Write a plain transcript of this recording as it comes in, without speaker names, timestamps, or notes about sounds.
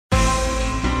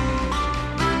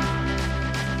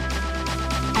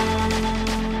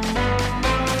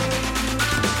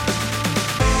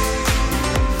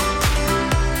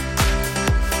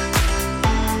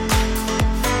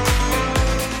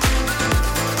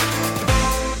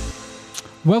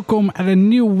Welcome at a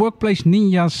new Workplace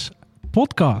Ninjas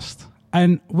podcast.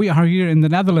 And we are here in the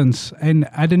Netherlands and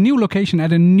at a new location,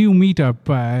 at a new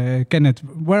meetup. Kenneth,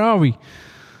 where are we?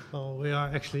 Well, we are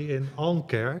actually in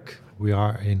Almkerk. We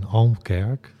are in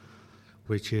Almkerk,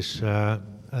 which is a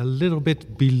little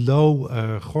bit below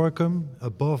Gorinchem,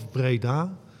 above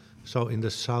Breda, so in the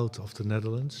south of the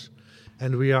Netherlands.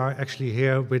 And we are actually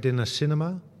here within a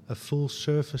cinema, a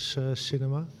full-service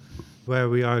cinema, where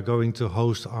we are going to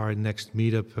host our next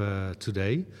meetup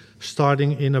today,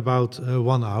 starting in about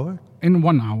 1 hour. In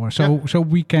 1 hour, so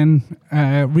we can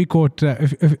record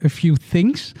a few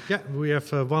things. Yeah, we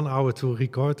have 1 hour to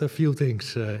record a few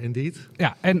things, indeed.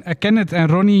 Yeah, and Kenneth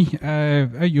and Ronnie,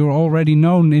 you're already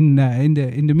known in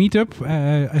the meetup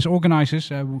as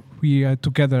organizers. We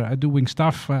together are doing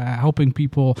stuff, helping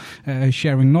people,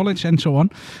 sharing knowledge, and so on.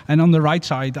 And on the right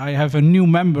side, I have a new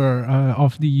member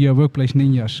of the Workplace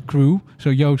Ninjas crew.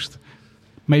 So Joost,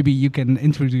 maybe you can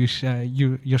introduce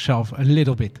yourself a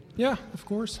little bit. Yeah, of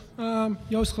course.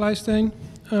 Joost Glijsteen,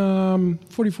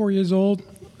 44 years old,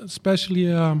 especially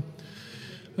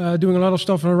doing a lot of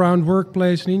stuff around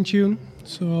Workplace and Intune.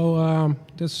 So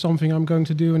that's something I'm going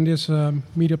to do in this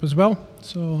meetup as well.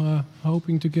 So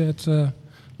hoping to get a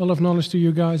lot of knowledge to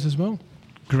you guys as well.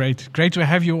 Great to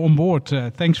have you on board.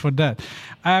 Thanks for that.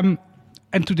 And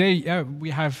today we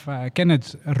have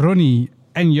Kenneth, Ronnie,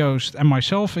 and Joost and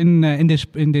myself in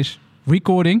this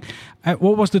recording.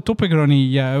 What was the topic,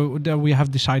 Ronnie, that we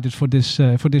have decided for this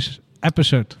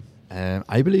episode?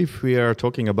 I believe we are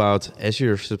talking about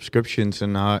Azure subscriptions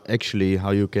and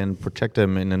how you can protect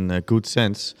them in a good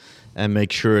sense and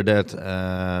make sure that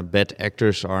bad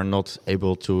actors are not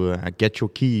able to get your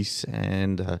keys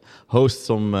and host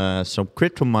some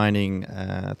crypto mining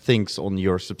things on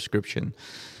your subscription.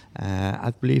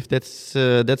 I believe that's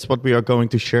what we are going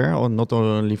to share, on not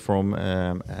only from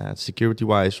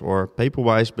security-wise or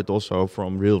paper-wise, but also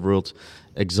from real-world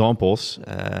examples.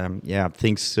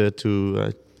 Things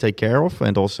to take care of,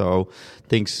 and also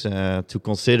things to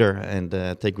consider and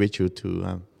take with you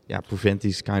to prevent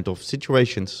these kind of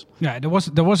situations. Yeah, there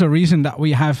was a reason that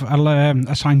we have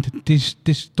assigned this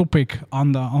topic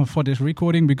for this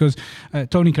recording, because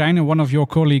Tony Kreiner, one of your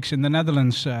colleagues in the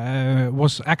Netherlands,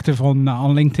 was active on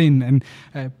LinkedIn and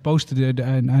posted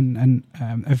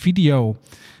a video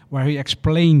where he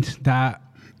explained that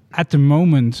at the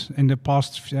moment, in the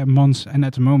past months and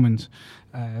at the moment,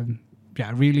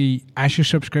 really Azure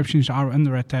subscriptions are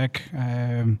under attack.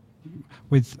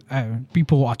 With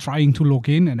people are trying to log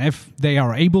in, and if they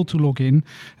are able to log in,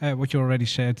 what you already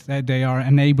said, they are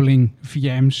enabling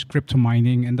VMs, crypto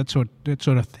mining, and that sort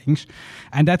of things,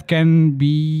 and that can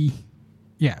be,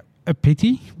 a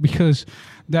pity, because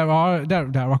there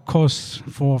are costs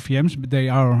for VMs, but they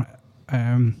are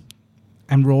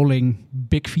enrolling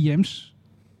big VMs.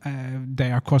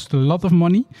 They are cost a lot of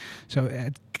money, so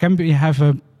it can have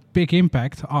a big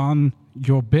impact on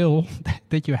your bill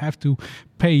that you have to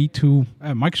pay to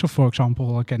Microsoft, for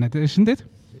example, Kenneth, isn't it?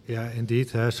 Yeah, indeed.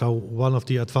 So one of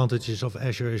the advantages of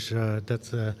Azure is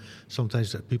that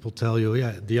sometimes people tell you,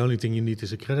 the only thing you need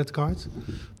is a credit card.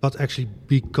 But actually,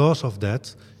 because of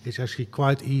that, it's actually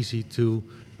quite easy to,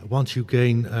 once you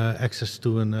gain access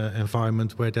to an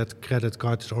environment where that credit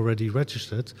card is already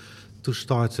registered, to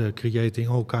start creating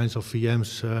all kinds of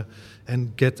VMs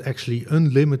and get actually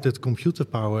unlimited computer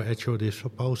power at your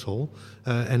disposal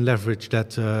and leverage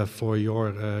that for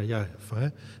your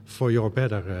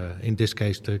better, in this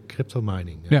case, the crypto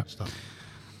mining stuff.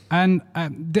 And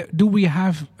do we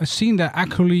have seen that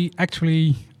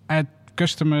actually at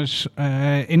customers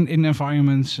in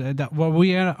environments that where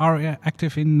we are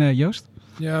active in, Joost?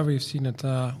 Yeah, we've seen it,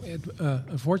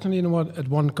 unfortunately, at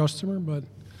one customer, but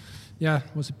yeah,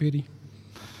 it was a pity.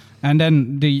 And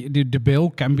then the bill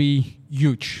can be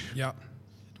huge. Yeah,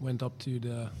 it went up to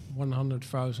the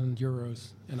 100,000 euros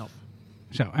and up.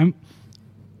 So,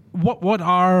 what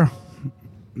are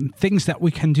things that we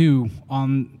can do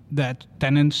on that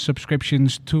tenant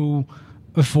subscriptions to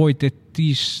avoid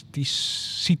these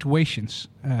situations,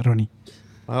 Ronnie?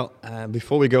 Well,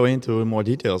 before we go into more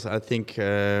details, I think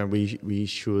we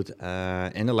should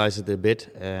analyze it a bit.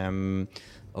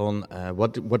 On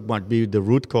what might be the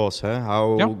root cause,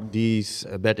 how these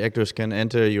bad actors can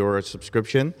enter your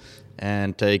subscription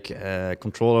and take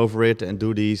control over it and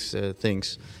do these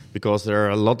things, because there are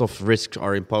a lot of risks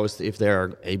are imposed if they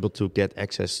are able to get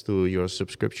access to your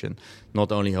subscription,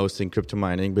 not only hosting crypto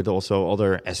mining, but also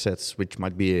other assets which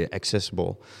might be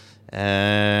accessible.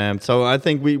 So I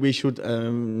think we should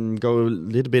go a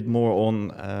little bit more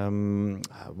on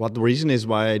what the reason is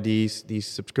why these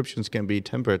subscriptions can be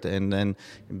tempered and then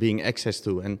being accessed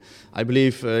to. And I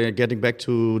believe getting back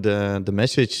to the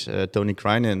message Tony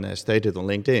Kreinen stated on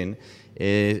LinkedIn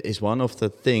is one of the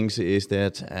things is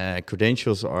that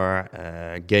credentials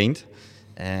are gained.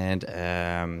 And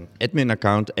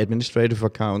administrative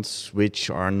accounts which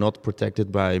are not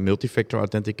protected by multi-factor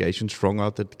authentication, strong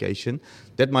authentication,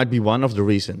 that might be one of the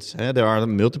reasons. There are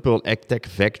multiple ACTech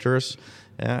vectors.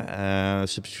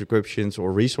 Subscriptions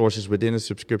or resources within a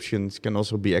subscription can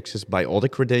also be accessed by other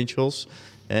credentials,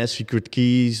 secret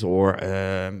keys or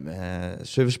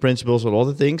service principals or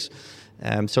other things.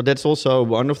 So that's also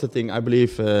one of the things I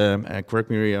believe,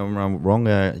 correct me if I'm wrong,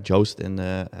 Joost and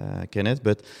Kenneth,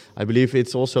 but I believe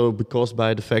it's also because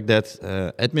by the fact that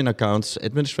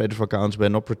administrative accounts were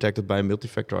not protected by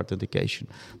multi-factor authentication.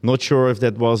 Not sure if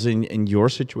that was in your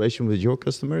situation with your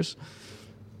customers.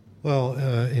 Well,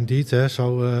 indeed.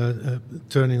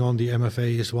 Turning on the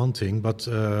MFA is one thing, but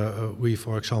we,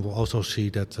 for example, also see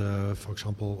that, for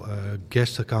example,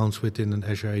 guest accounts within an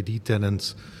Azure AD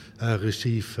tenant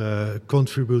receive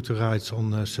contributor rights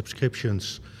on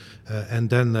subscriptions. And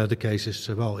then the case is,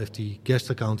 if the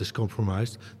guest account is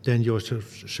compromised, then your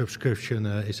subscription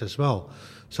is as well.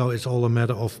 So it's all a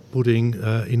matter of putting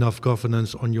enough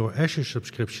governance on your Azure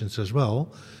subscriptions as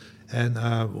well. And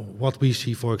what we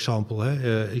see, for example,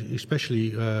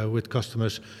 especially with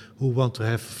customers who want to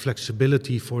have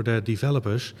flexibility for their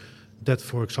developers, that,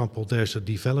 for example, there's a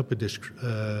developer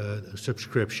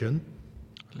subscription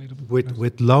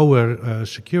with lower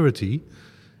security,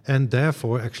 and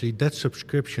therefore, actually, that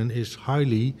subscription is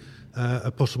highly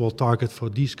a possible target for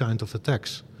these kind of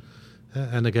attacks.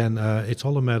 And again, it's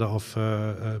all a matter of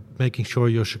making sure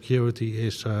your security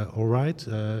is all right.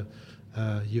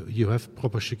 You have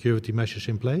proper security measures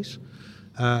in place.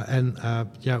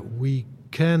 We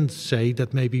can say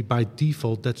that maybe by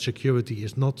default that security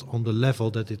is not on the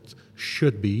level that it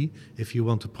should be if you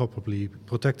want to properly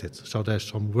protect it. So there's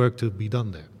some work to be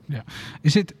done there. Yeah.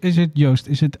 Is it Joost,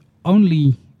 is it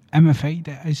only MFA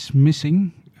that is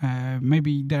missing?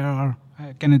 Maybe there are,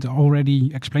 Kenneth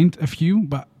already explained a few,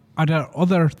 but are there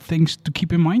other things to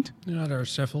keep in mind? Yeah, there are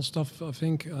several stuff, I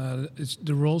think. It's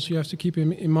the roles you have to keep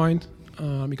in mind.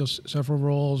 Because several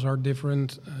roles are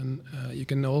different, and you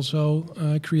can also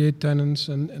create tenants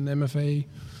and MFA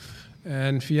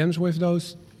and VMs with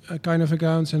those kind of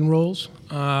accounts and roles.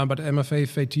 But MFA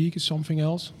fatigue is something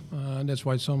else. That's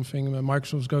why something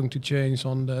Microsoft is going to change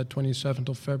on the 27th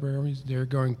of February. They're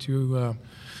going to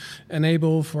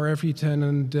enable for every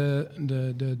tenant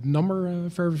the number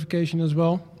verification as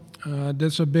well.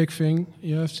 That's a big thing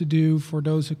you have to do for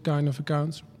those kind of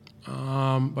accounts.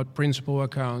 But principal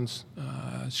accounts,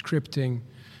 scripting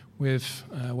with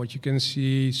what you can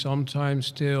see sometimes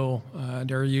still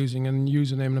they're using a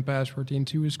username and a password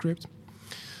into a script.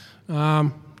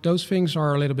 Those things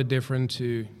are a little bit different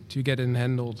to get in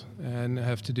handled and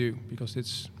have to do because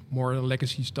it's more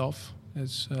legacy stuff.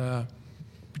 It's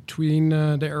between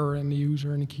the error and the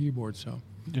user and the keyboard. So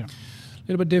yeah, a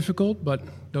little bit difficult, but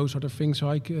those are the things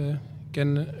I can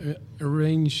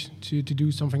arrange to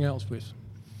do something else with.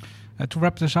 To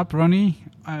wrap this up, Ronnie,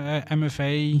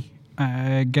 MFA,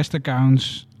 guest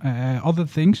accounts, other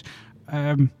things.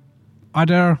 Are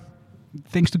there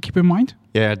things to keep in mind?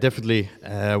 Yeah, definitely.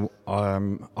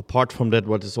 Apart from that,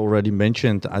 what is already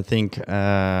mentioned, I think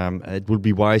it would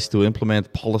be wise to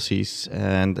implement policies.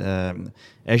 And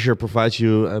Azure provides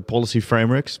you policy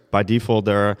frameworks. By default,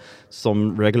 there are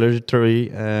some regulatory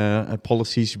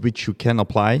policies which you can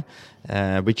apply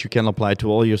to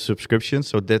all your subscriptions.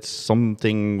 So that's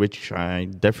something which I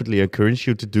definitely encourage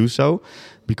you to do so,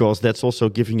 because that's also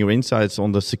giving you insights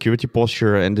on the security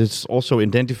posture, and it's also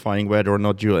identifying whether or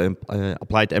not you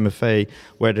applied MFA,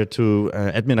 whether to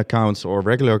admin accounts or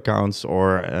regular accounts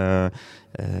or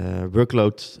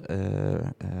workload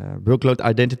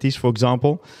identities, for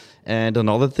example. And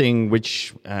another thing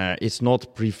which is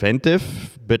not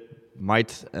preventive, but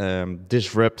might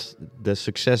disrupt the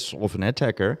success of an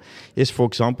attacker is, for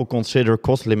example, consider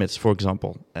cost limits, for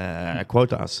example,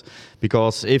 quotas.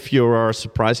 Because if you are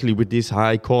surprisingly with these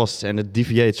high costs and it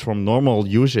deviates from normal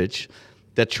usage,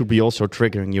 that should be also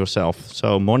triggering yourself.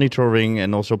 So monitoring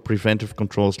and also preventive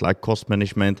controls like cost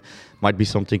management might be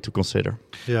something to consider.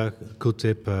 Yeah, good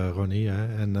tip, Ronnie.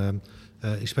 And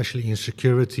especially in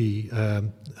security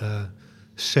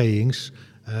sayings,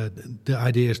 the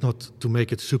idea is not to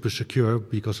make it super secure,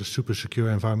 because a super secure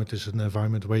environment is an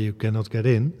environment where you cannot get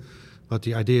in. But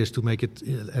the idea is to make it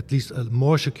at least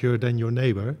more secure than your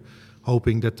neighbor,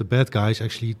 hoping that the bad guys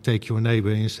actually take your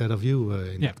neighbor instead of you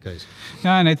in that case.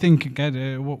 Yeah, and I think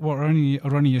what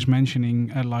Ronnie is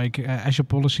mentioning, Azure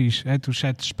policies to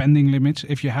set spending limits.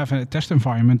 If you have a test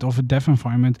environment or a dev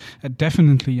environment,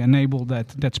 definitely enable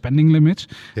that spending limits.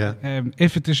 Yeah.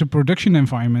 If it is a production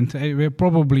environment,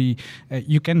 probably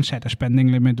you can set a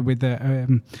spending limit with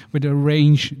a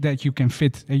range that you can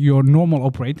fit your normal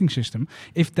operating system.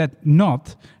 If that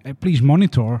not, please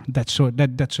monitor that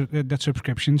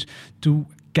subscriptions to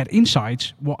get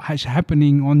insights what is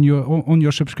happening on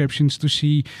your subscriptions to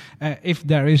see if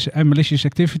there is a malicious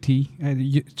activity,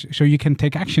 so you can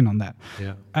take action on that.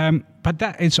 Yeah. But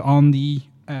that is on the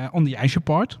Azure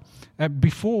part.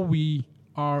 Before we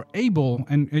are able,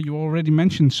 and you already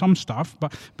mentioned some stuff,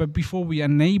 but before we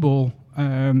enable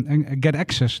and get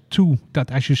access to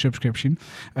that Azure subscription,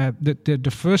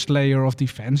 the first layer of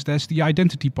defense, that's the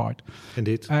identity part.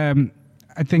 Indeed.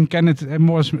 I think, Kenneth,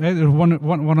 was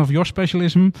one of your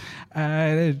specialism,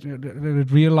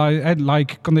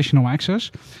 like conditional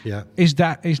access. Yeah. Is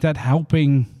that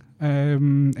helping,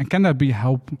 and can that be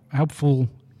helpful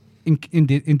in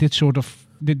this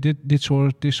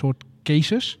sort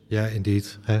cases? Yeah, indeed.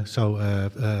 So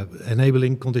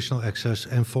enabling conditional access,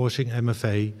 enforcing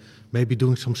MFA, maybe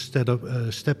doing some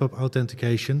step-up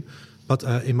authentication. But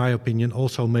in my opinion,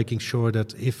 also making sure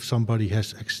that if somebody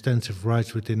has extensive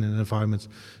rights within an environment,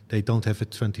 they don't have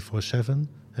it 24/7.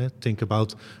 Think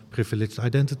about privileged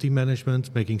identity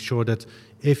management, making sure that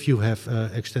if you have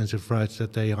extensive rights,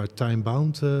 that they are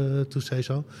time-bound, to say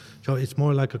so. So it's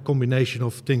more like a combination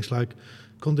of things like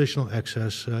conditional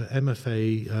access,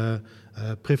 MFA,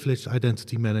 privileged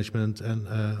identity management, and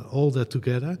all that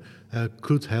together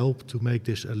could help to make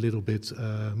this a little bit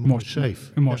more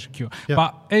safe. And more secure. Yeah.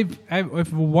 But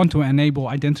if we want to enable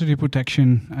identity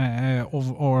protection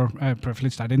or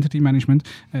privileged identity management,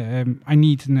 I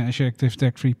need an Azure Active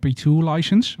Directory P2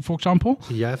 license, for example.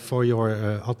 Yeah, for your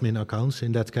admin accounts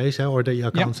in that case, or the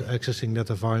accounts accessing that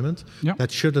environment. Yeah.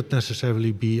 That shouldn't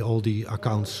necessarily be all the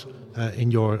accounts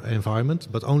in your environment,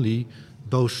 but only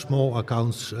those small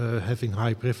accounts having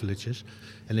high privileges.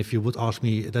 And if you would ask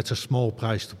me, that's a small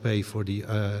price to pay for the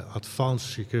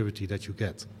advanced security that you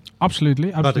get.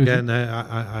 Absolutely. But again,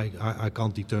 I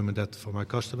can't determine that for my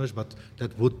customers, but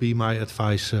that would be my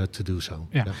advice to do so.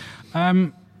 Yeah.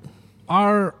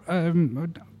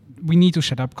 We need to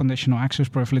set up conditional access,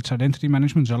 privileged identity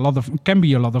management. Can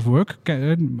be a lot of work.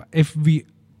 If we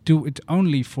do it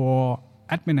only for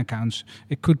admin accounts,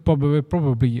 it could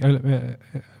probably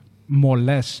more or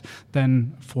less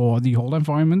than for the whole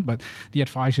environment, but the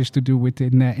advice is to do it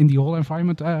in the whole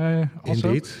environment also.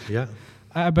 Indeed, yeah.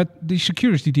 But the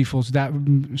security defaults that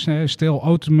still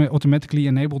automatically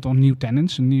enabled on new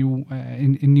tenants and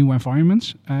in new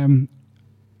environments,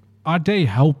 are they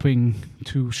helping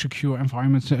to secure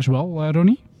environments as well,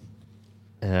 Ronnie?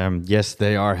 Yes,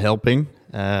 they are helping.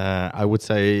 I would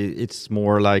say it's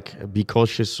more like be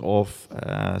cautious of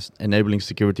enabling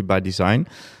security by design.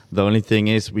 The only thing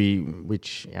is we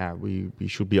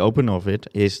should be open of it,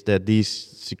 is that these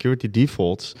security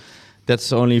defaults,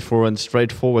 that's only for a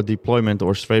straightforward deployment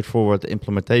or straightforward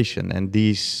implementation, and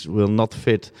these will not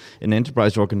fit in an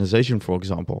enterprise organization, for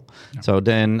example. Yeah. So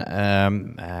then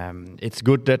it's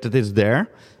good that it is there,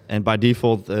 and by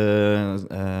default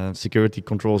security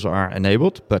controls are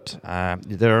enabled, but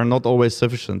they are not always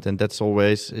sufficient, and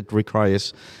it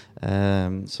requires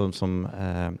some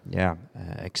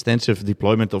extensive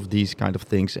deployment of these kind of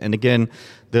things. And again,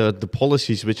 the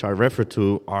policies which I refer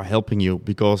to are helping you,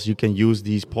 because you can use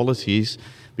these policies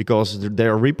because they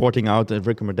are reporting out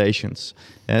recommendations.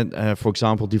 And for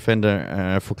example,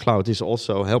 Defender for Cloud is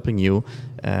also helping you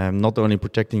not only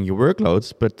protecting your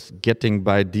workloads, but getting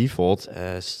by default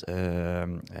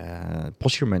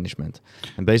posture management.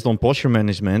 And based on posture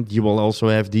management, you will also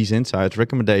have these insights,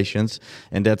 recommendations,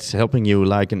 and that's helping you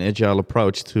like an agile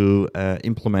approach to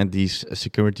implement these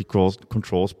security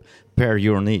controls per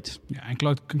your needs. Yeah, and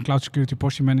cloud security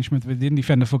posture management within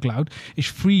Defender for Cloud is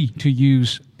free to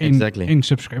use in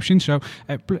subscription. So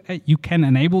you can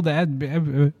enable that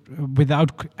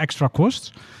without extra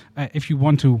costs. If you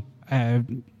want to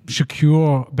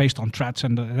secure based on threats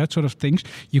and that sort of things,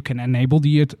 you can enable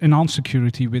the enhanced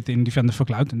security within Defender for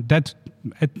Cloud, and that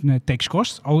takes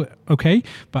costs. Okay,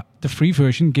 but the free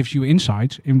version gives you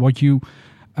insights in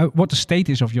what the state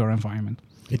is of your environment.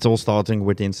 It's all starting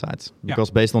with insights, because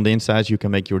based on the insights, you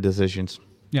can make your decisions.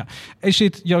 Yeah. Is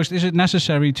it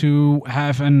necessary to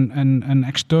have an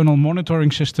external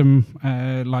monitoring system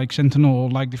like Sentinel,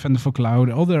 like Defender for Cloud,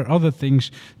 other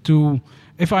things to?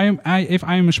 If I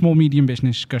am a small medium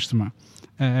business customer,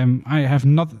 I have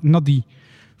not the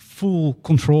full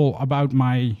control about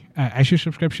my Azure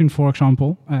subscription, for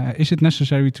example, is it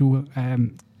necessary to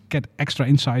get extra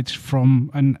insights from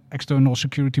an external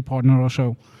security partner or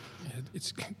so?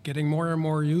 It's getting more and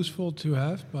more useful to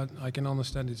have, but I can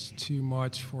understand it's too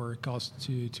much for cost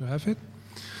to have it.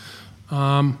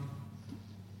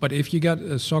 But if you get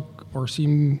a SOC or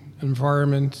SIEM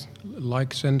environment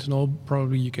like Sentinel,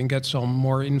 probably you can get some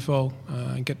more info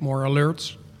and get more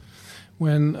alerts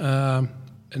when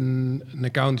an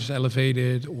account is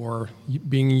elevated or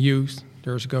being used.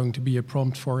 There's going to be a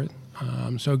prompt for it.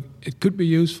 So it could be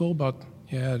useful, but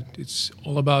yeah, it's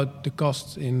all about the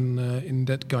costs in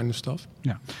that kind of stuff.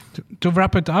 Yeah. To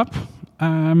wrap it up,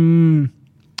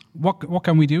 what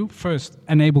can we do? First,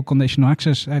 enable conditional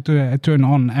access to turn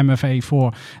on MFA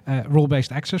for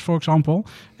role-based access, for example.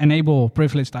 Enable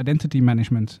privileged identity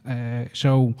management.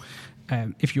 So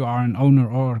if you are an owner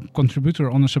or contributor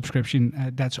on a subscription,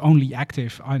 that's only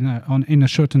active in a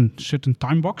certain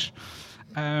time box.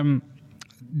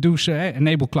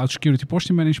 Enable cloud security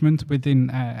posture management within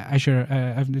Azure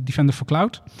Defender for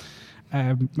Cloud.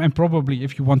 And probably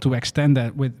if you want to extend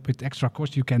that with extra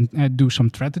cost, you can do some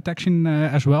threat detection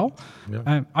as well.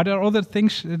 Yeah. Are there other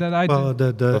things that I... Well,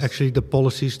 actually the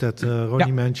policies that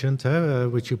Ronnie mentioned,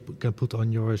 which you can put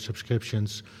on your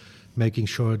subscriptions, making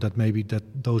sure that maybe that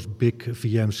those big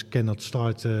VMs cannot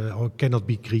start or cannot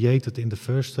be created in the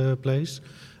first place.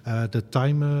 The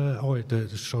time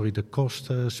the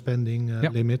cost spending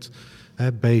limit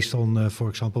based on, for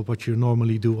example, what you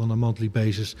normally do on a monthly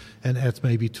basis, and add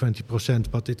maybe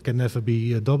 20%, but it can never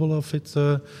be double of it.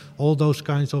 All those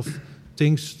kinds of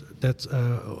things that,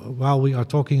 while we are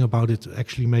talking about it,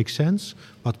 actually make sense,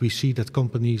 but we see that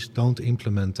companies don't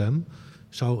implement them.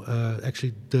 So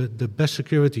actually, the best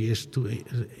security is to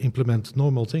implement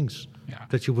normal things. Yeah.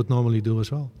 That you would normally do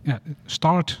as well. Yeah,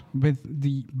 start with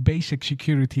the basic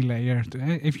security layer.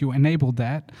 If you enable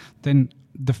that, then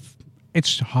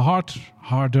it's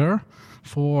harder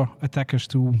for attackers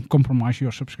to compromise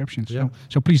your subscriptions. Yeah.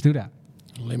 So please do that.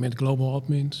 Limit global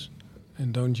admins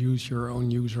and don't use your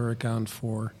own user account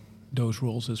for those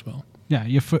roles as well. Yeah,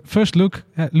 you first look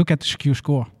at the secure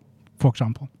score, for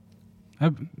example.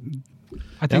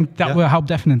 I think that will help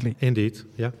definitely. Indeed,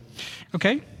 yeah.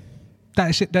 Okay.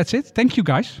 That's it. Thank you,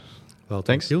 guys. Well,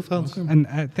 thanks. Thank you, Frans.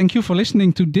 And thank you for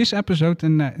listening to this episode.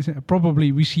 And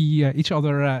probably we see each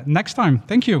other next time.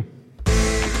 Thank you.